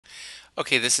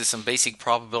Okay, this is some basic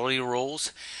probability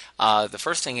rules. The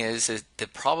first thing is that the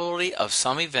probability of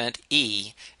some event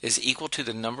E is equal to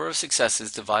the number of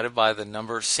successes divided by the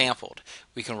number sampled.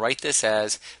 We can write this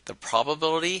as the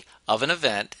probability of an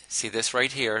event, see this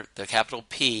right here, the capital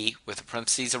P with the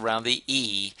parentheses around the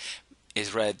E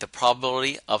is read, the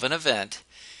probability of an event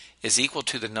is equal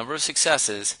to the number of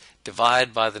successes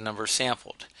divided by the number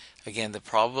sampled. Again, the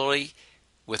probability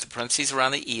with the parentheses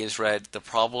around the E is read the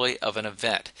probability of an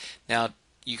event. Now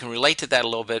you can relate to that a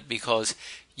little bit because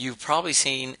you've probably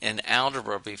seen in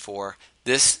algebra before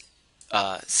this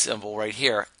symbol right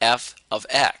here, f of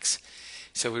x.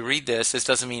 So we read this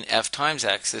doesn't mean f times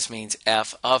x, this means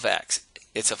f of x.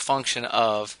 It's a function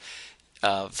of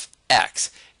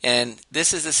x. And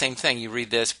this is the same thing. You read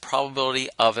this probability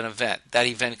of an event. That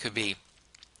event could be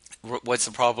what's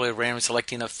the probability of randomly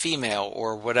selecting a female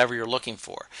or whatever you're looking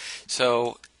for.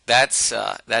 So that's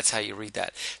how you read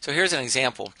that. So here's an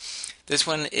example. This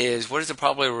one is, what is the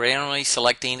probability of randomly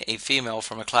selecting a female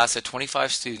from a class of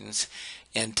 25 students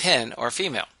and 10 are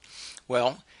female?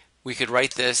 Well, we could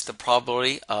write this the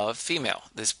probability of female.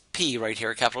 This P right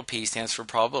here, capital P, stands for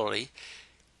probability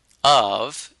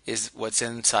of is what's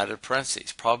inside of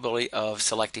parentheses, probability of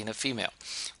selecting a female.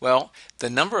 Well, the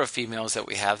number of females that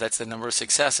we have, that's the number of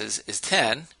successes, is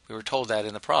 10. We were told that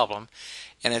in the problem.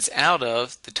 And it's out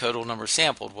of the total number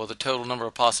sampled. Well, the total number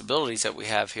of possibilities that we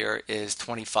have here is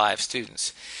 25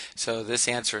 students. So this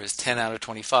answer is 10 out of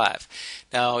 25.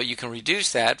 Now you can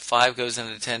reduce that. 5 goes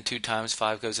into 10 2 times,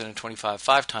 5 goes into 25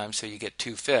 5 times, so you get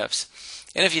 2/5.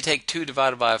 And if you take 2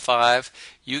 divided by 5,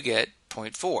 you get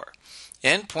 0.4.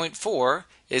 And 0.4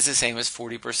 is the same as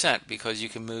 40% because you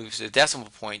can move the decimal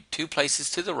point 2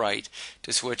 places to the right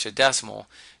to switch a decimal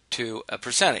to a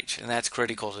percentage, and that's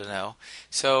critical to know.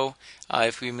 So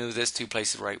if we move this 2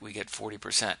 places right, we get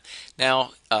 40%.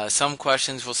 Now some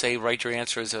questions will say write your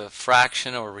answer as a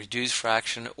fraction or a reduced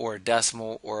fraction or a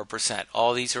decimal or a percent.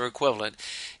 All these are equivalent,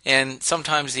 and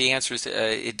sometimes the answer is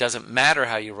it doesn't matter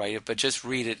how you write it, but just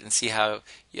read it and see how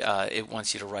it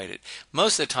wants you to write it.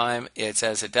 Most of the time it's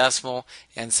as a decimal,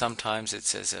 and sometimes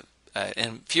it's as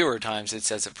and fewer times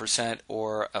it's as a percent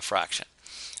or a fraction.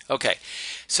 Okay,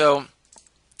 so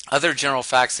other general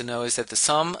facts to know is that the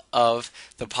sum of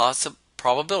the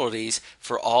probabilities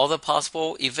for all the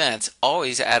possible events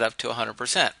always add up to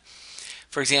 100%.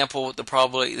 For example,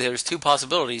 there's 2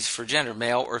 possibilities for gender,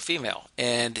 male or female.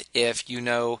 And if you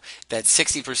know that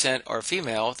 60% are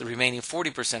female, the remaining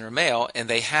 40% are male, and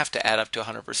they have to add up to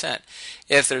 100%.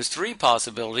 If there's 3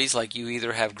 possibilities, like you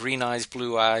either have green eyes,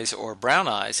 blue eyes, or brown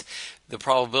eyes, the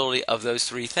probability of those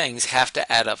 3 things have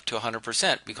to add up to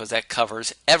 100% because that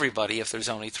covers everybody if there's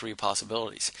only 3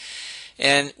 possibilities.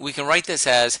 And we can write this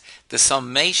as the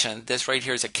summation. This right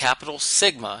here is a capital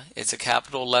sigma. It's a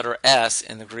capital letter S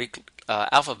in the Greek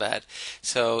alphabet.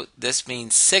 So this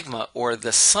means sigma, or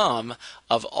the sum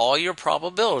of all your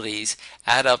probabilities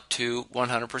add up to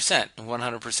 100%. And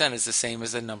 100% is the same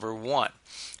as the number 1.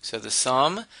 So the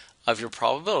sum of your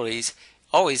probabilities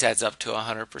always adds up to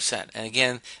 100%. And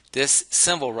again, this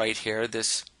symbol right here,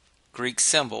 this Greek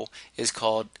symbol, is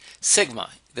called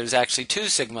sigma. There's actually 2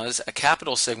 sigmas, a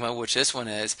capital sigma, which this one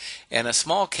is, and a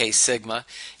small case sigma,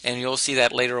 and you'll see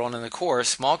that later on in the course.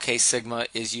 Small case sigma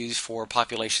is used for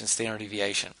population standard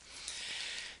deviation.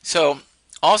 So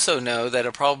also know that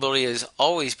a probability is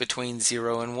always between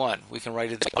 0 and 1. We can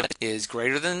write it is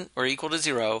greater than or equal to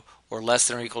 0 or less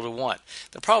than or equal to 1.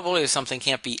 The probability of something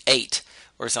can't be 8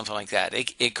 or something like that.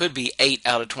 It could be 8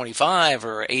 out of 25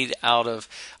 or 8 out of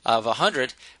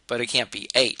 100, but it can't be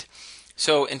 8.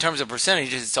 So in terms of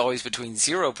percentages, it's always between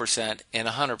 0% and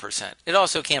 100%. It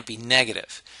also can't be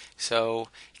negative. So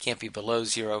it can't be below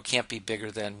 0, can't be bigger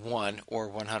than 1 or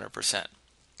 100%.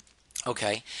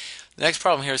 Okay. The next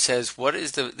problem here says,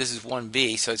 this is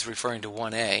 1b, so it's referring to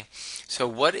 1a. So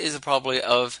what is the probability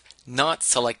of not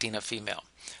selecting a female?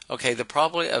 Okay, the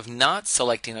probability of not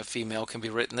selecting a female can be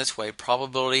written this way,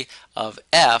 probability of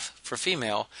F for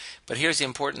female, but here's the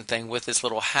important thing with this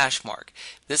little hash mark.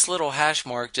 This little hash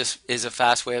mark just is a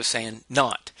fast way of saying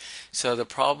not. So the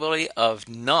probability of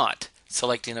not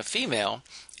selecting a female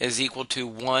is equal to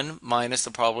 1 minus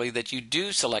the probability that you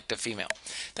do select a female.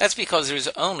 That's because there's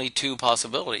only 2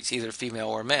 possibilities, either female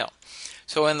or male.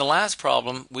 So in the last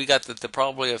problem, we got that the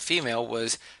probability of female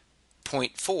was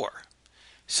 0.4.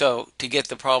 So to get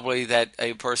the probability that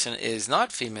a person is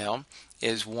not female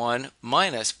is 1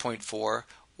 minus 0.4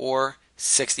 or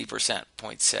 60%,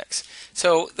 0.6.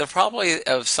 So the probability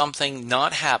of something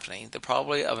not happening, the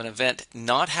probability of an event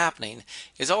not happening,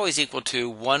 is always equal to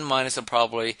 1 minus the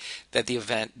probability that the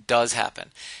event does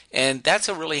happen. And that's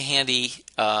a really handy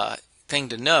thing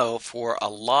to know for a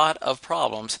lot of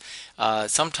problems.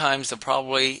 Sometimes the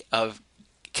probability of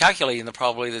calculating the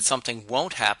probability that something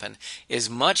won't happen is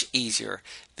much easier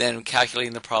than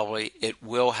calculating the probability it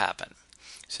will happen.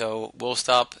 So we'll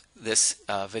stop this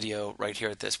video right here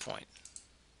at this point.